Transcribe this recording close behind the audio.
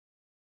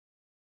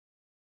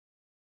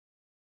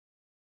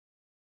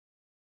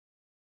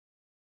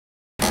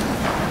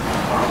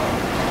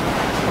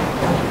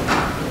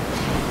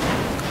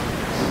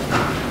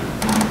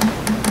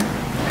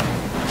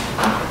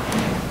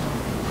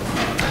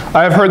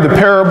I've heard the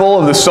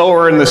parable of the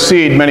sower and the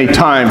seed many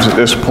times at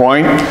this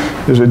point.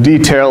 There's a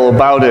detail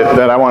about it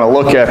that I want to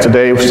look at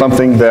today,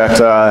 something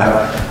that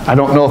I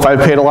don't know if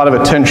I've paid a lot of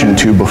attention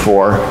to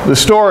before. The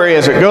story,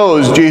 as it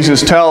goes,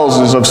 Jesus tells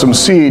is of some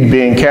seed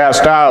being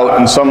cast out,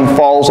 and some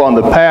falls on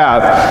the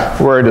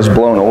path where it is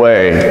blown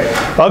away.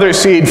 Other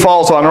seed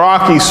falls on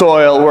rocky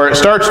soil where it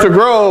starts to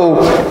grow,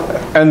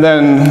 and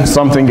then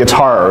something gets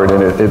hard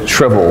and it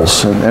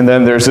shrivels. And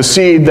then there's a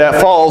seed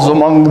that falls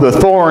among the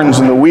thorns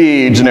and the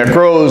weeds, and it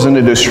grows and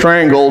it is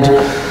strangled.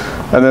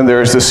 And then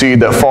there's the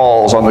seed that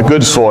falls on the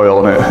good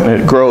soil, and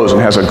it grows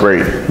and has a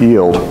great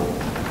yield.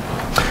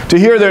 To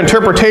hear the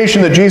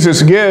interpretation that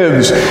Jesus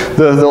gives,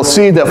 the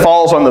seed that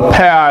falls on the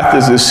path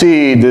is the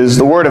seed, is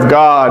the Word of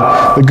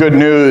God, the good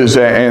news,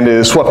 and it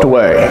is swept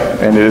away,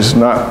 and it is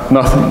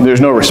nothing. There's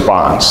no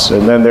response.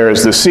 And then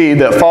there's the seed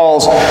that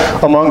falls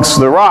amongst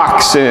the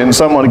rocks, and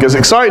someone gets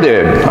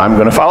excited. I'm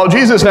going to follow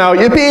Jesus now,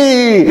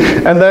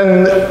 yippee! And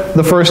then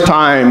the first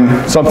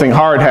time something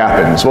hard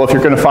happens. Well, if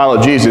you're going to follow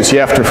Jesus, you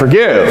have to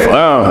forgive.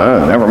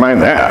 Well, never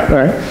mind that,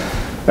 right?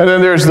 And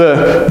then there's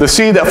the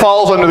seed that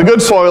falls under the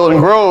good soil and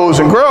grows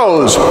and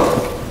grows.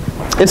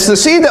 It's the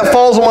seed that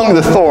falls among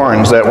the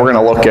thorns that we're going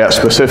to look at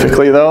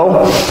specifically,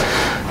 though.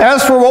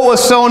 As for what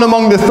was sown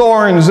among the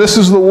thorns, this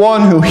is the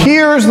one who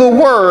hears the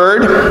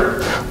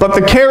word, but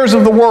the cares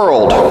of the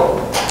world,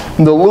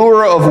 and the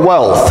lure of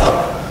wealth,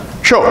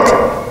 choke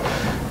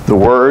the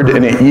word,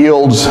 and it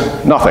yields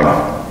nothing.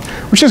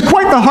 Which is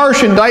quite the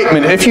harsh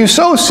indictment. If you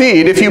sow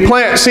seed, if you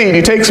plant seed,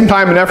 you take some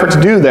time and effort to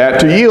do that,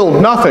 to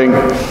yield nothing,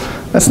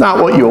 that's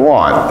not what you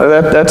want.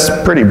 That's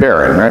pretty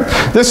barren, right?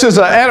 This is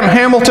Adam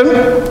Hamilton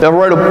that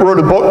wrote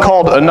a book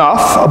called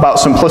Enough about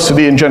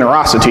simplicity and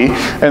generosity,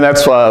 and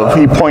that's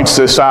he points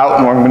this out,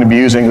 and I'm going to be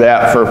using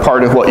that for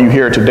part of what you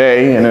hear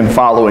today and in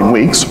following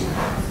weeks.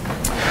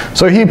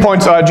 So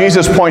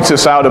Jesus points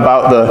this out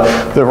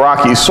about the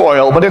rocky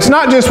soil, but it's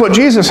not just what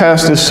Jesus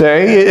has to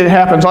say. It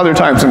happens other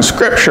times in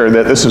Scripture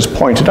that this is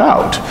pointed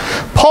out.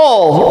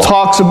 Paul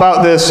talks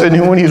about this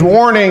when he's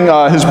warning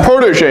his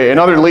protege,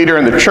 another leader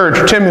in the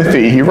church,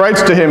 Timothy. He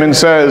writes to him and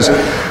says,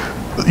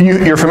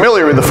 you're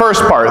familiar with the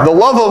first part, the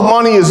love of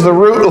money is the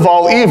root of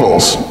all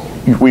evils.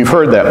 We've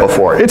heard that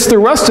before. It's the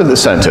rest of the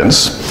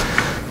sentence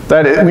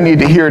that we need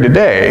to hear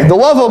today. The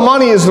love of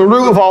money is the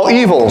root of all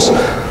evils.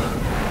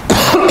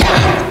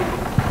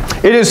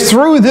 It is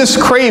through this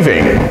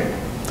craving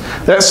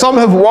that some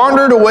have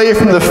wandered away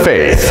from the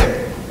faith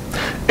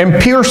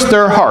and pierced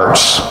their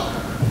hearts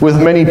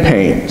with many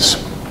pains.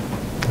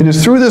 It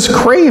is through this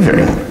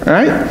craving,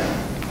 right?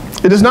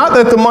 It is not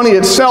that the money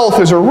itself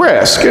is a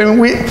risk.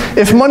 And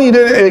if money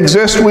didn't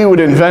exist, we would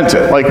invent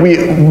it.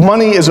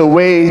 Money is a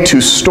way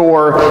to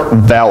store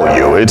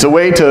value. It's a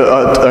way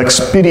to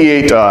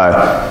expedite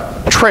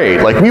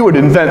trade. We would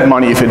invent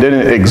money if it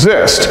didn't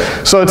exist.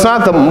 So it's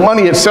not the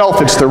money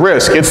itself, it's the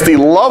risk. It's the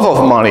love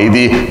of money,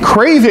 the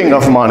craving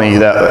of money,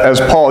 that, as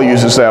Paul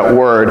uses that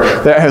word,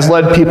 that has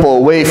led people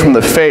away from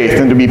the faith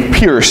and to be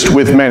pierced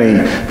with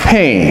many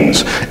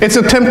pains. It's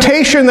a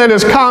temptation that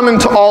is common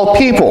to all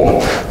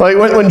people.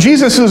 When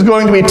Jesus is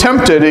going to be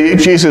tempted,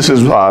 Jesus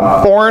is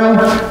born,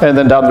 and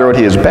then down the road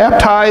he is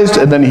baptized,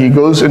 and then he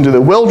goes into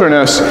the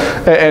wilderness.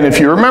 And if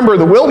you remember,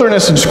 the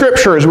wilderness in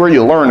Scripture is where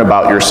you learn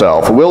about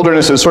yourself. The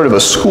wilderness is sort of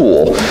a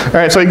school. All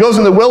right, so he goes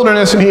in the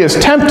wilderness and he is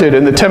tempted,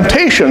 and the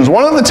temptations,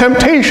 one of the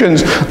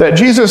temptations that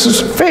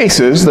Jesus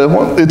faces,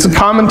 it's a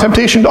common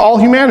temptation to all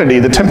humanity.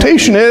 The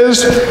temptation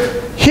is,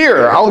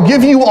 here, I'll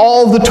give you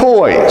all the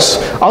toys.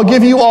 I'll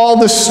give you all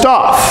the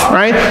stuff,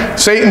 right?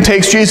 Satan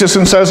takes Jesus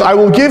and says, I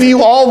will give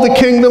you all the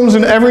kingdoms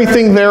and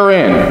everything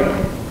therein.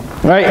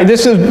 Right? And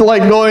this is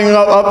like going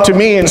up to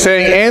me and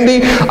saying,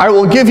 Andy, I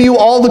will give you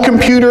all the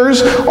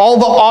computers, all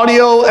the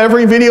audio,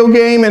 every video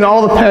game, and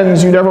all the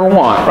pens you'd ever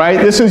want. Right?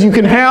 This is, you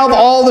can have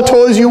all the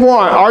toys you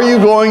want. Are you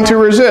going to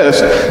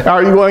resist?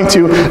 Are you going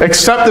to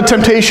accept the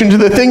temptation to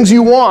the things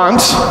you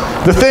want,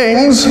 the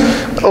things,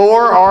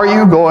 or are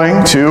you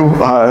going to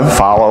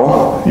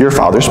follow your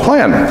Father's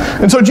plan?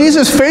 And so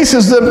Jesus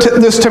faces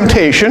this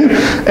temptation,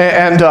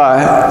 and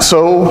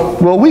so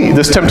will we.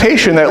 This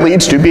temptation that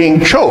leads to being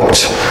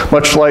choked,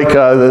 much like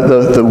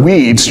the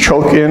weeds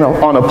choke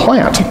on a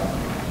plant.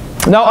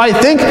 Now, I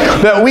think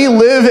that we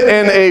live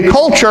in a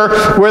culture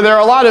where there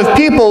are a lot of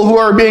people who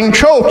are being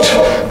choked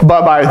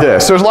by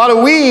this. There's a lot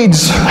of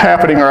weeds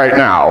happening right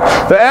now.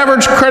 The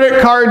average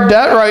credit card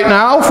debt right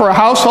now for a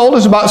household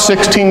is about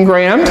 16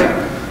 grand.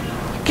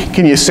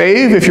 Can you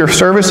save if you're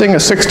servicing a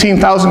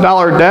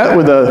 $16,000 debt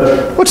with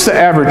what's the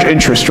average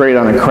interest rate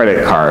on a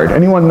credit card?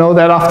 Anyone know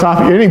that off the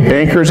top of your head? Any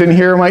bankers in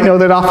here might know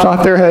that off the top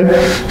of their head?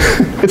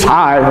 It's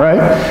high,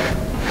 right?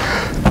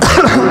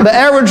 The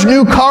average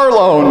new car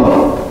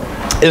loan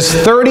is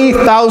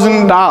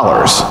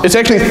 $30,000. It's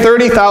actually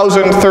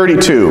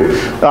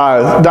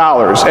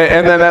 $30,032,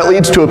 and then that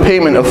leads to a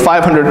payment of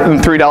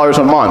 $503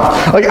 a month.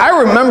 I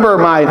remember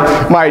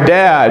my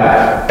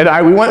dad and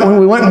we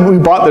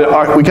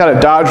got a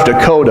Dodge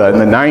Dakota in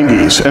the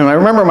 90s, and I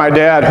remember my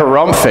dad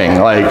harumphing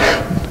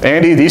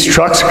Andy, these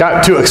trucks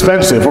got too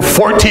expensive. We're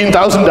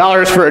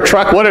 $14,000 for a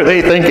truck. What are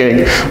they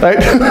thinking? Right?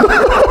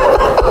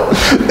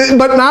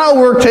 But now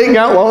we're taking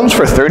out loans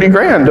for 30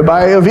 grand to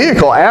buy a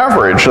vehicle,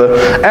 average.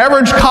 The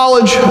average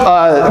college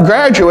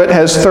graduate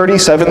has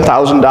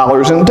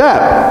 $37,000 in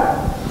debt,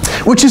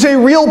 which is a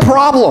real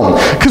problem.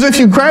 Because if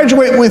you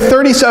graduate with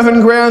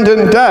 37 grand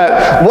in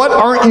debt, what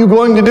aren't you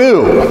going to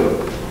do?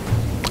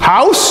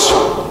 House?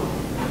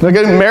 They're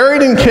getting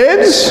married and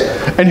kids?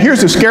 And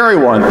here's the scary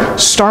one.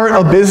 Start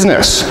a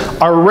business.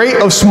 Our rate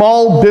of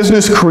small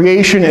business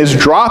creation is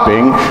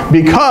dropping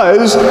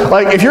because,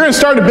 like, if you're going to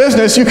start a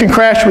business, you can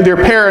crash with your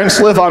parents,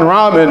 live on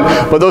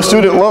ramen, but those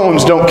student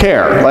loans don't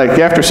care. Like,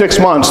 after 6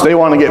 months, they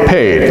want to get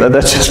paid.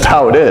 That's just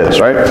how it is,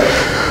 right?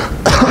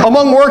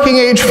 Among working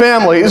age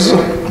families,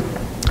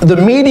 the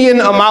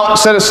median amount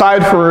set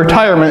aside for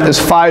retirement is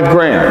 5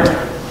 grand.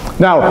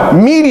 Now,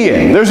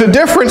 median, there's a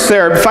difference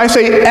there. If I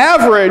say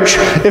average,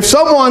 if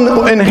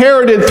someone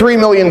inherited $3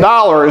 million,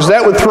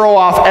 that would throw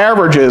off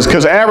averages,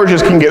 because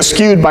averages can get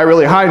skewed by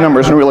really high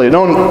numbers and really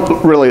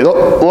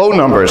low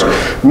numbers.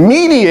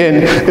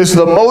 Median is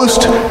the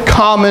most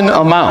common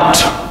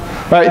amount.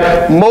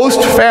 Right?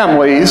 Most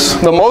families,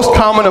 the most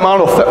common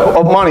amount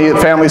of money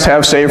that families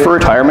have saved for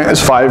retirement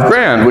is 5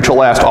 grand, which will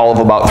last all of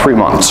about 3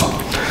 months.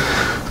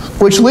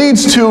 Which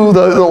leads to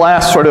the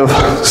last sort of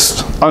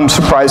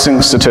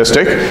unsurprising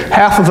statistic.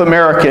 Half of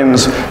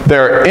Americans,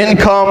 their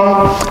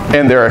income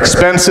and their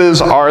expenses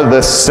are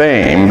the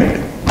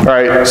same.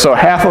 Right? So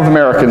half of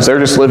Americans, they're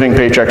just living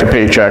paycheck to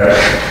paycheck,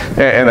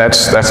 and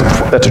that's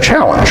a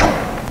challenge.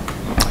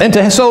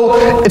 And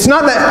so it's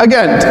not that,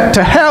 again,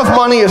 to have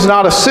money is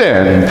not a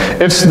sin.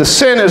 It's the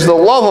sin is the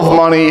love of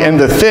money and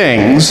the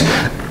things,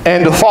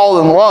 and to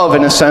fall in love,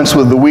 in a sense,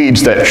 with the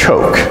weeds that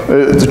choke,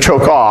 to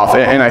choke off.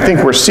 And I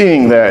think we're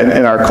seeing that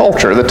in our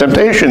culture. The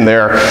temptation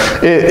there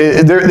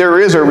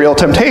is a real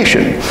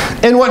temptation.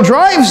 And what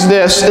drives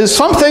this is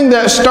something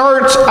that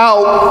starts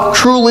out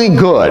truly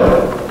good.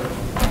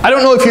 I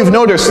don't know if you've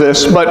noticed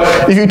this,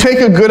 but if you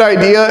take a good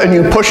idea and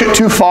you push it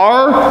too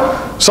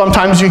far,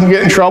 sometimes you can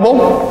get in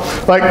trouble.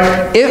 Like,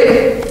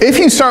 if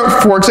you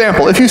start, for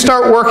example, if you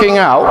start working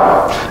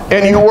out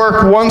and you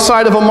work one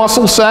side of a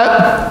muscle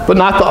set, but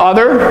not the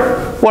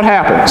other, what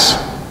happens?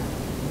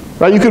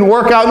 Right? You can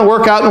work out and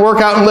work out and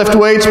work out and lift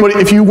weights, but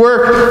if you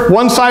work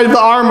one side of the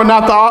arm but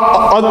not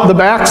the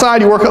back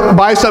side, you work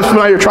biceps but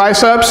not your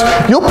triceps,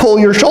 you'll pull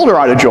your shoulder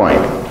out of joint.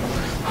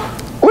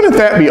 Wouldn't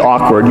that be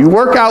awkward? You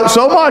work out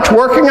so much,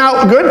 working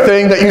out, good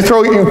thing, that you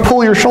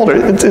pull your shoulder.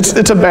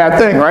 It's a bad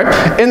thing,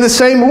 right? In the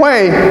same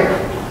way,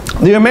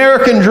 the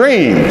American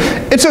dream,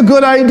 it's a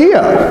good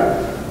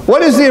idea.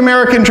 What is the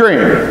American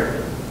dream?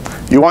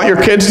 You want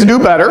your kids to do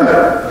better,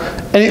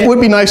 and it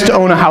would be nice to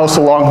own a house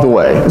along the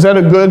way. Is that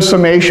a good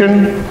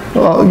summation?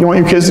 Well, you want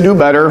your kids to do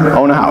better,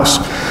 own a house.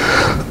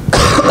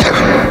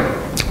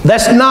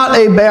 That's not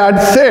a bad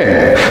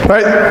thing,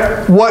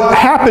 right? What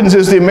happens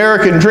is the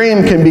American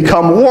dream can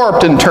become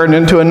warped and turned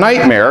into a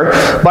nightmare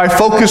by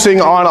focusing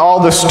on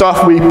all the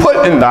stuff we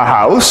put in the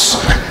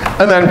house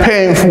and then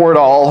paying for it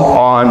all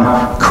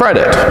on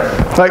credit.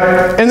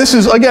 And this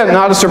is, again,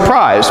 not a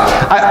surprise.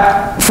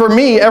 For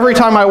me, every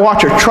time I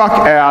watch a truck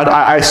ad,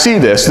 I see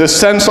this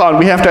sense on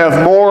we have to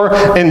have more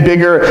and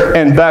bigger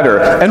and better.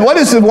 And what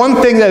is the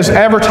one thing that is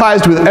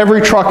advertised with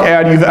every truck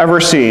ad you've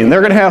ever seen? They're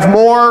going to have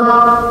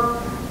more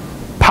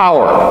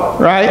power,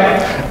 right?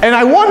 And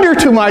I wonder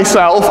to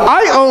myself,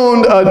 I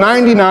owned a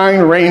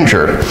 '99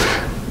 Ranger.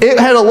 It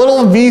had a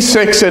little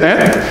V6 in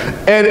it,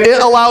 and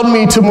it allowed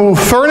me to move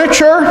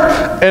furniture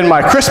and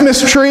my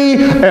Christmas tree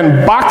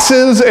and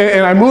boxes,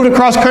 and I moved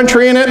across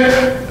country in it.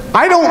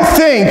 I don't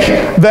think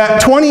that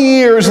 20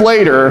 years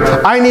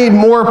later, I need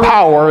more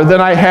power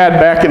than I had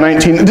back in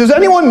 19... Does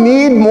anyone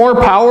need more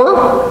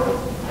power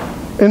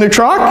in the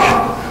truck?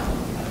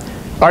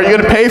 Are you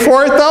going to pay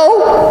for it,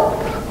 though?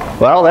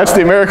 Well, that's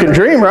the American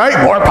dream,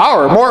 right? More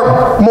power,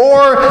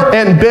 more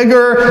and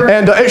bigger,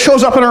 and it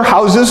shows up in our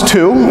houses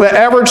too. The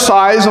average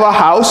size of a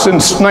house in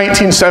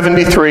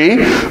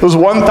 1973 was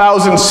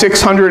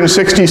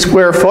 1,660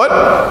 square foot.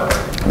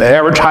 The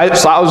average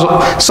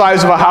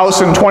size of a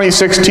house in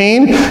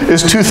 2016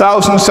 is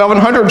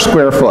 2,700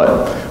 square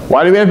foot.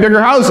 Why do we have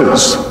bigger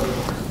houses?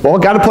 Well,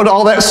 got to put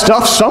all that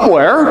stuff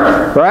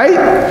somewhere,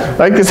 right?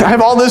 Like, I have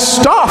all this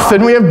stuff,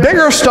 and we have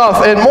bigger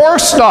stuff and more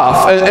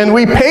stuff, and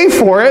we pay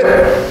for it.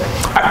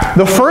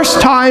 The first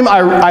time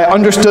I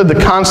understood the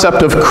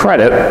concept of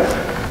credit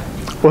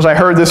was I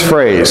heard this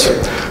phrase,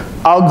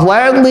 "I'll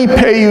gladly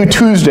pay you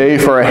Tuesday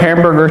for a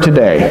hamburger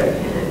today."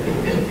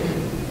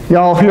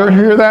 Y'all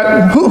hear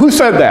that? Who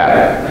said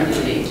that?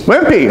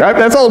 Wimpy, right?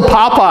 That's old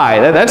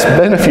Popeye. That's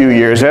been a few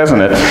years,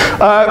 hasn't it?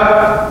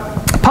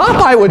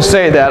 Popeye would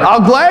say that. "I'll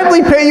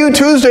gladly pay you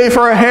Tuesday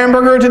for a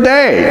hamburger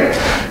today."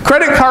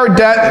 Credit card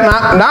debt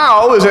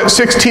now is at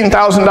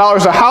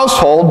 $16,000 a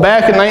household.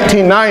 Back in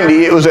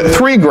 1990, it was at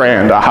 $3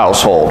 grand a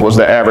household was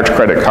the average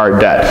credit card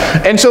debt.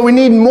 And so we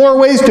need more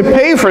ways to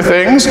pay for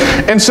things,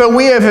 and so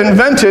we have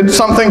invented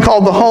something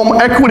called the home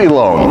equity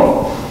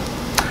loan.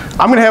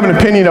 I'm going to have an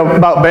opinion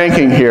about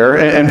banking here,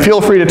 and feel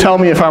free to tell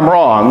me if I'm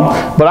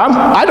wrong, but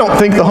I don't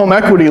think the home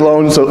equity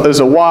loan is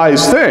a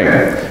wise thing.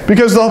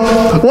 Because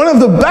one of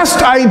the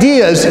best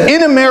ideas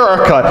in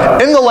America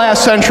in the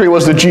last century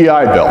was the GI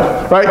Bill,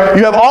 right?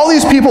 You have all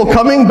these people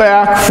coming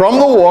back from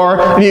the war,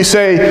 and you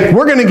say,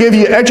 we're going to give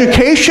you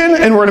education,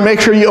 and we're going to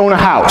make sure you own a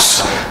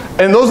house.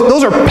 And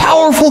those are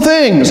powerful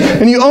things.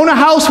 And you own a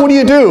house, what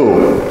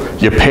do?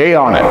 You pay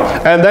on it.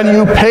 And then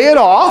you pay it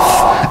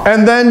off,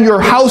 and then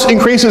your house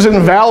increases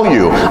in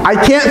value. I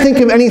can't think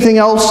of anything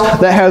else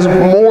that has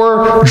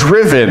more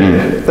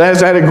driven, that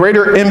has had a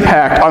greater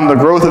impact on the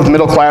growth of the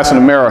middle class in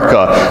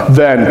America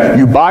than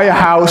you buy a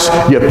house,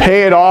 you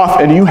pay it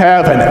off, and you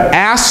have an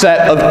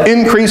asset of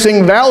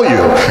increasing value.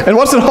 And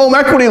what's the home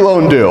equity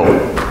loan do?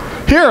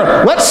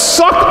 Here, let's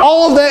suck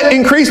all of that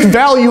increased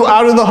value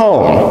out of the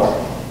home.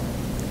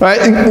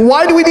 Right?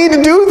 Why do we need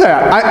to do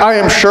that? I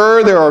am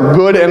sure there are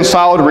good and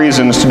solid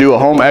reasons to do a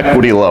home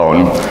equity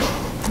loan.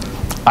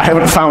 I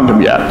haven't found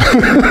them yet.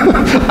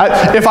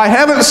 If I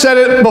haven't said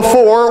it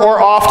before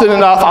or often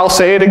enough, I'll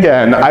say it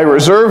again. I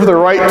reserve the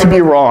right to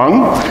be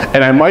wrong,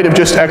 and I might have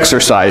just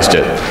exercised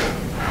it.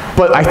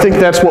 But I think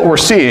that's what we're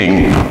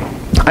seeing.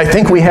 I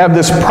think we have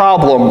this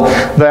problem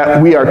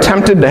that we are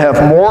tempted to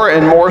have more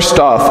and more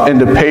stuff and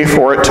to pay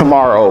for it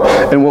tomorrow.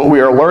 And what we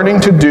are learning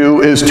to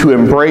do is to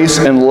embrace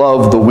and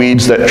love the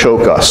weeds that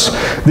choke us.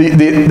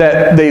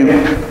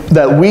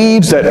 That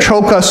weeds that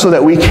choke us so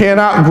that we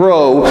cannot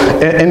grow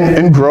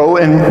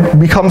and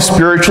become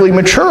spiritually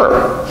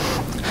mature.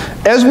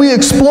 As we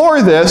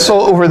explore this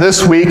over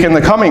this week and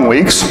the coming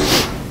weeks,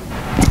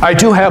 I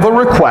do have a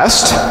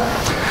request.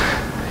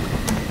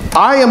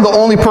 I am the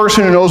only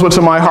person who knows what's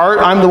in my heart.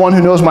 I'm the one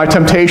who knows my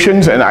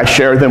temptations, and I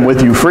share them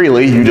with you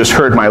freely. You just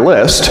heard my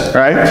list,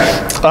 right?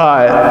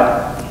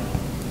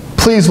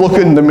 Please look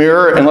in the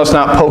mirror and let's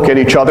not poke at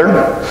each other.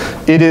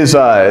 It is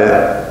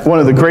one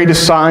of the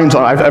greatest signs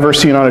I've ever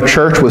seen on a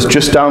church was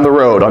just down the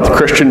road on the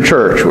Christian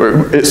church,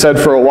 where it said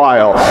for a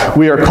while,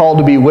 we are called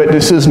to be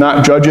witnesses,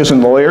 not judges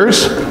and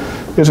lawyers.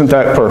 Isn't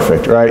that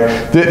perfect, right?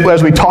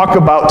 As we talk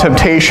about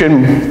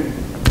temptation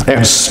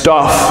and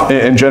stuff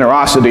and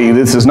generosity,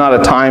 this is not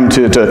a time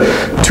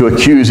to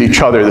accuse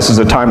each other. This is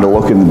a time to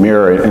look in the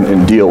mirror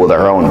and deal with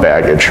our own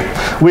baggage.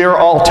 We are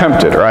all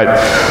tempted, right?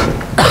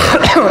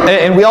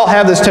 And we all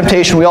have this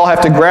temptation. We all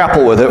have to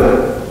grapple with it.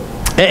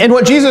 And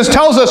what Jesus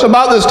tells us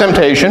about this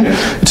temptation,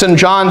 it's in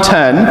John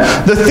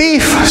 10. The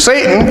thief,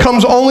 Satan,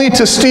 comes only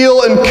to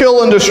steal and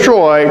kill and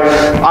destroy.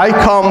 I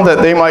come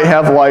that they might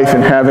have life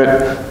and have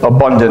it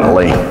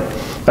abundantly.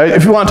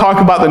 If you want to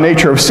talk about the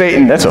nature of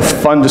Satan, that's a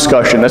fun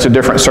discussion. That's a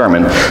different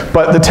sermon.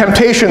 But the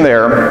temptation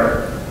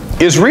there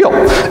is real.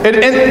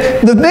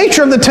 And the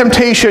nature of the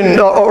temptation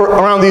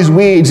around these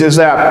weeds is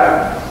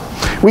that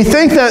we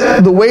think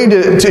that the way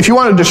if you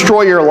want to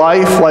destroy your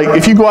life, like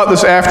if you go out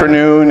this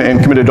afternoon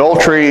and commit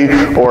adultery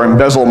or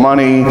embezzle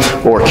money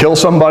or kill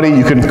somebody,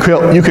 you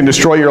can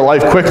destroy your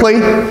life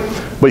quickly,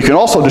 but you can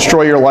also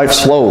destroy your life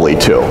slowly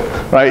too,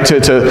 right?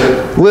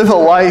 To live a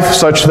life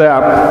such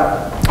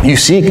that you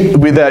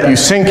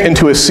sink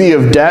into a sea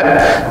of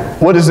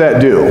debt, what does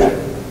that do?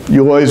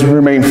 You always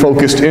remain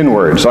focused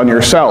inwards on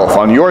yourself,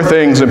 on your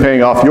things and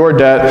paying off your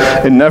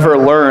debt, and never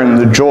learn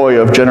the joy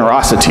of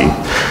generosity.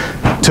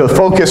 To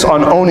focus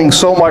on owning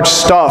so much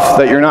stuff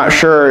that you're not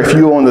sure if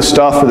you own the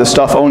stuff or the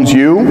stuff owns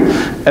you,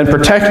 and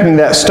protecting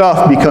that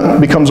stuff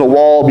becomes a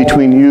wall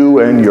between you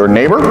and your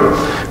neighbor.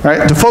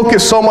 Right? To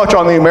focus so much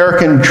on the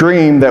American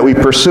dream that we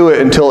pursue it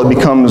until it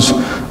becomes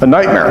a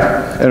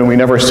nightmare, and we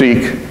never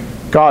seek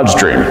God's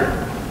dream.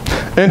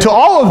 And to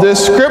all of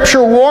this,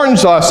 Scripture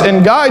warns us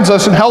and guides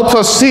us and helps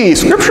us see.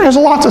 Scripture has a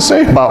lot to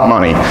say about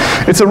money.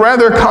 It's a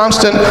rather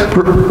constant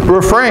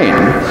refrain.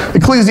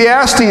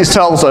 Ecclesiastes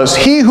tells us,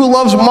 he who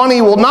loves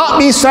money will not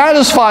be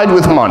satisfied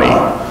with money,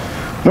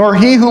 nor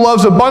he who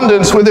loves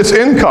abundance with its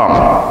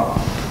income.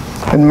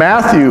 In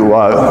Matthew,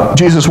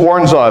 Jesus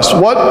warns us,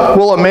 what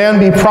will a man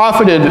be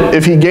profited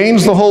if he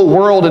gains the whole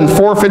world and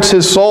forfeits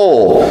his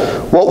soul?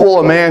 What will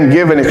a man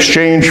give in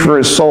exchange for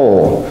his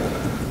soul?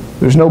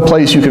 There's no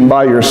place you can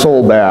buy your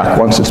soul back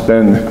once it's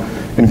been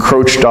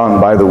encroached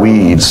on by the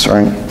weeds,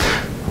 right?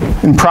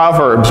 In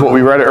Proverbs, what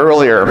we read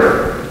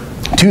earlier,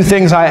 two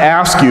things I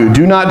ask you,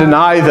 do not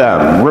deny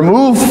them.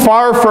 Remove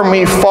far from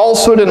me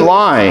falsehood and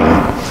lying.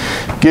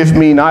 Give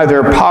me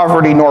neither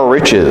poverty nor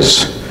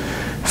riches.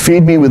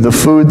 Feed me with the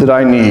food that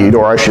I need,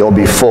 or I shall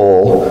be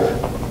full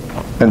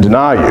and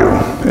deny you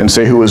and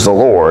say, who is the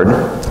Lord?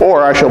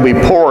 Or I shall be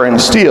poor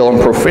and steal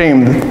and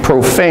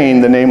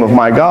profane the name of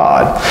my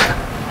God.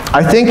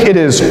 I think it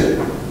is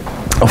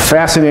a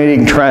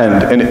fascinating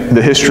trend in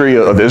the history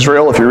of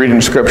Israel, if you're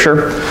reading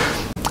Scripture.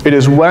 It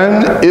is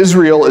when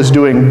Israel is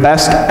doing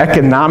best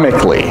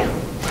economically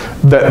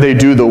that they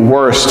do the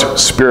worst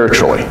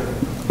spiritually.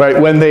 Right?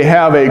 When they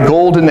have a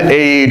golden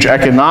age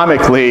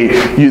economically,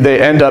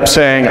 they end up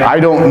saying, I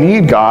don't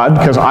need God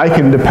because I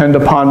can depend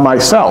upon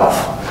myself.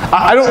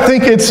 I don't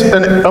think it's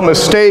a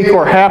mistake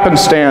or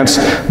happenstance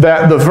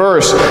that the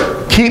verse,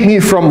 keep me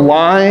from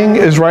lying,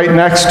 is right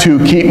next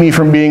to keep me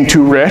from being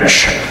too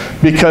rich.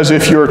 Because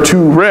if you're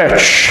too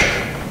rich,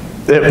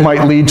 it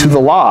might lead to the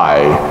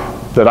lie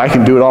that I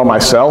can do it all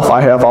myself,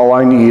 I have all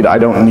I need, I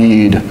don't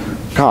need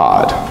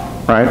God,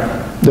 right?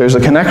 There's a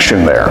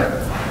connection there.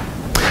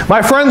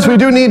 My friends, we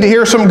do need to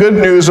hear some good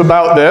news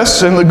about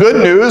this, and the good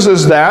news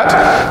is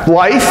that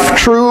life,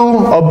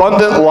 true,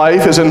 abundant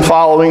life, is in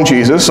following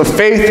Jesus, a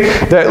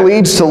faith that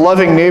leads to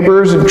loving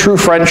neighbors and true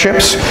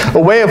friendships, a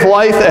way of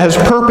life that has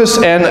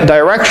purpose and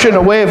direction,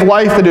 a way of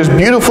life that is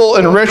beautiful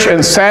and rich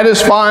and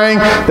satisfying,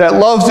 that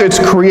loves its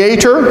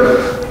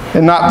Creator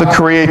and not the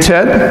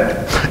created.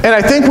 And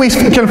I think we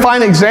can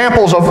find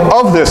examples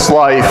of this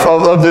life,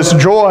 of this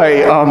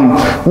joy.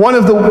 One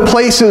of the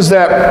places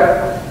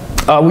that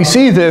we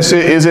see this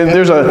is in,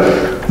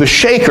 the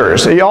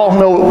Shakers. You all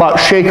know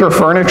about Shaker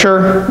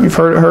furniture. You've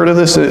heard of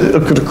this?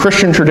 A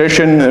Christian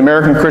tradition, an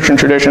American Christian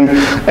tradition,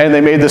 and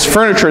they made this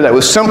furniture that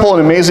was simple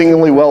and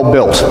amazingly well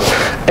built.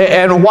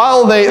 And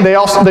while they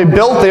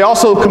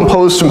also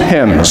composed some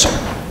hymns.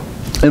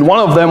 And one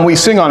of them we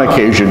sing on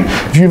occasion.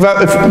 If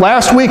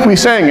last week we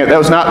sang it, that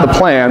was not the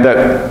plan.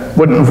 That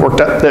would have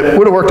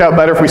worked out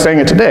better if we sang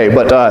it today.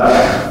 But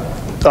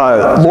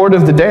Lord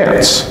of the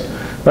Dance.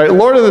 Right,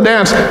 Lord of the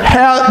Dance,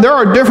 there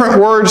are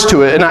different words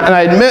to it, and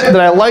I admit that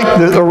I like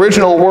the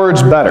original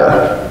words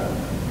better.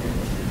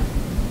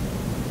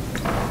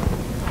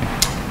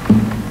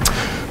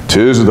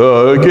 'Tis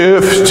the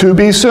gift to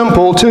be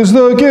simple, 'tis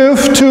the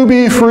gift to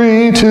be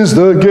free, 'tis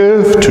the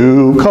gift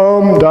to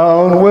come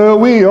down where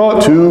we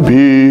ought to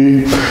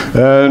be.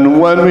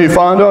 And when we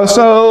find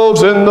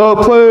ourselves in the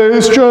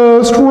place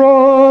just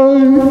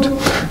right,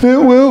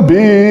 it will be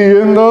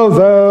in the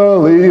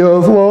valley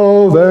of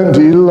love and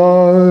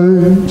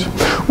delight.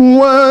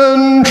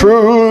 When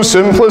true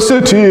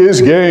simplicity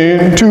is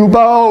gained, to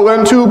bow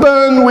and to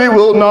bend we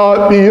will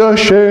not be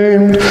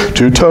ashamed.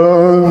 To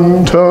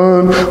turn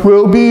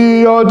will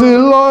be our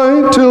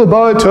delight, till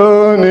by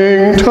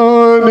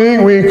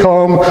turning we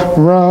come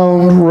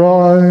round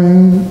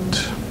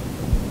right.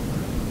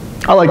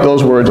 I like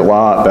those words a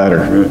lot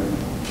better.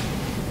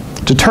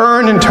 To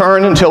turn and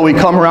turn until we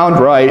come round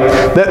right.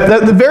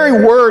 The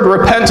very word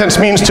repentance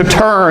means to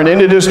turn,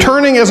 and it is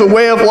turning as a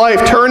way of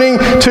life, turning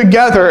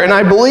together. And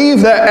I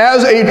believe that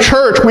as a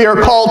church we are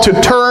called to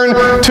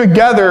turn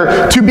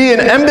together, to be an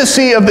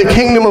embassy of the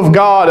kingdom of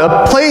God,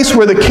 a place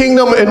where the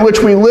kingdom in which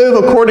we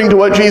live, according to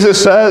what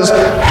Jesus says,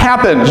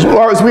 happens.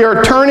 Or as we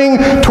are turning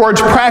towards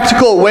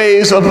practical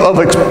ways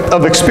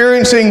of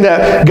experiencing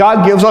that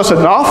God gives us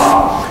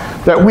enough,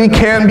 that we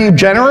can be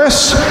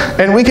generous,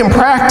 and we can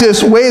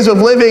practice ways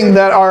of living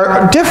that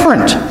are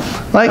different.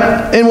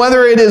 And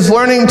whether it is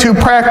learning to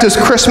practice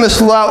Christmas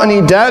without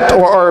any debt,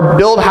 or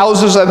build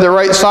houses at the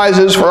right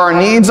sizes for our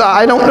needs,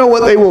 I don't know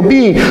what they will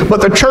be,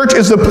 but the church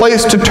is the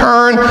place to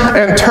turn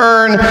and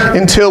turn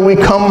until we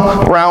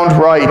come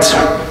round right.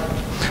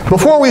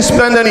 Before we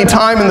spend any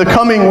time in the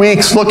coming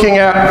weeks looking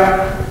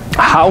at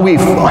how we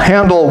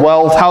handle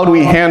wealth, how do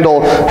we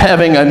handle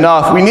having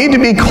enough, we need to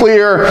be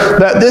clear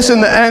that this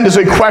in the end is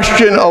a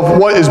question of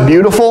what is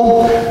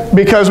beautiful,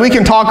 because we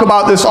can talk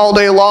about this all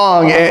day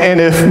long, and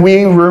if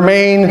we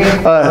remain,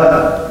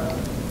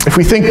 if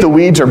we think the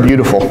weeds are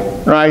beautiful,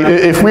 right?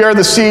 If we are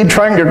the seed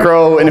trying to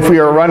grow, and if we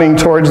are running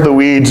towards the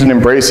weeds and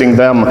embracing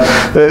them,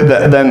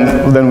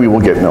 then we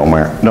will get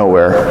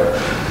nowhere.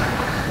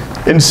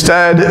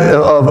 Instead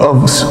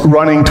of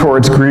running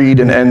towards greed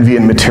and envy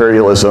and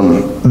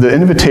materialism, the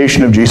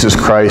invitation of Jesus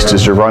Christ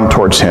is to run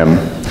towards Him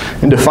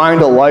and to find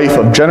a life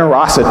of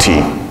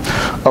generosity,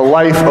 a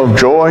life of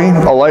joy,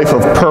 a life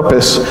of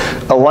purpose,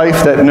 a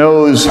life that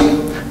knows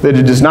that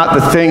it is not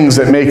the things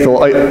that make the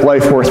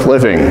life worth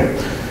living.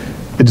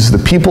 It is the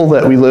people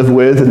that we live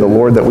with and the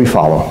Lord that we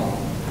follow.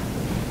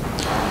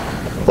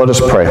 Let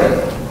us pray.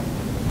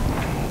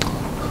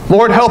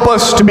 Lord, help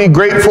us to be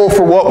grateful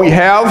for what we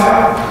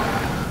have,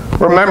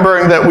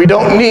 remembering that we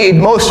don't need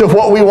most of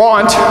what we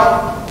want,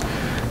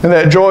 and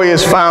that joy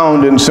is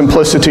found in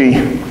simplicity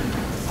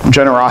and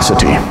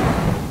generosity.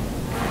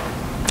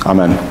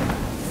 Amen.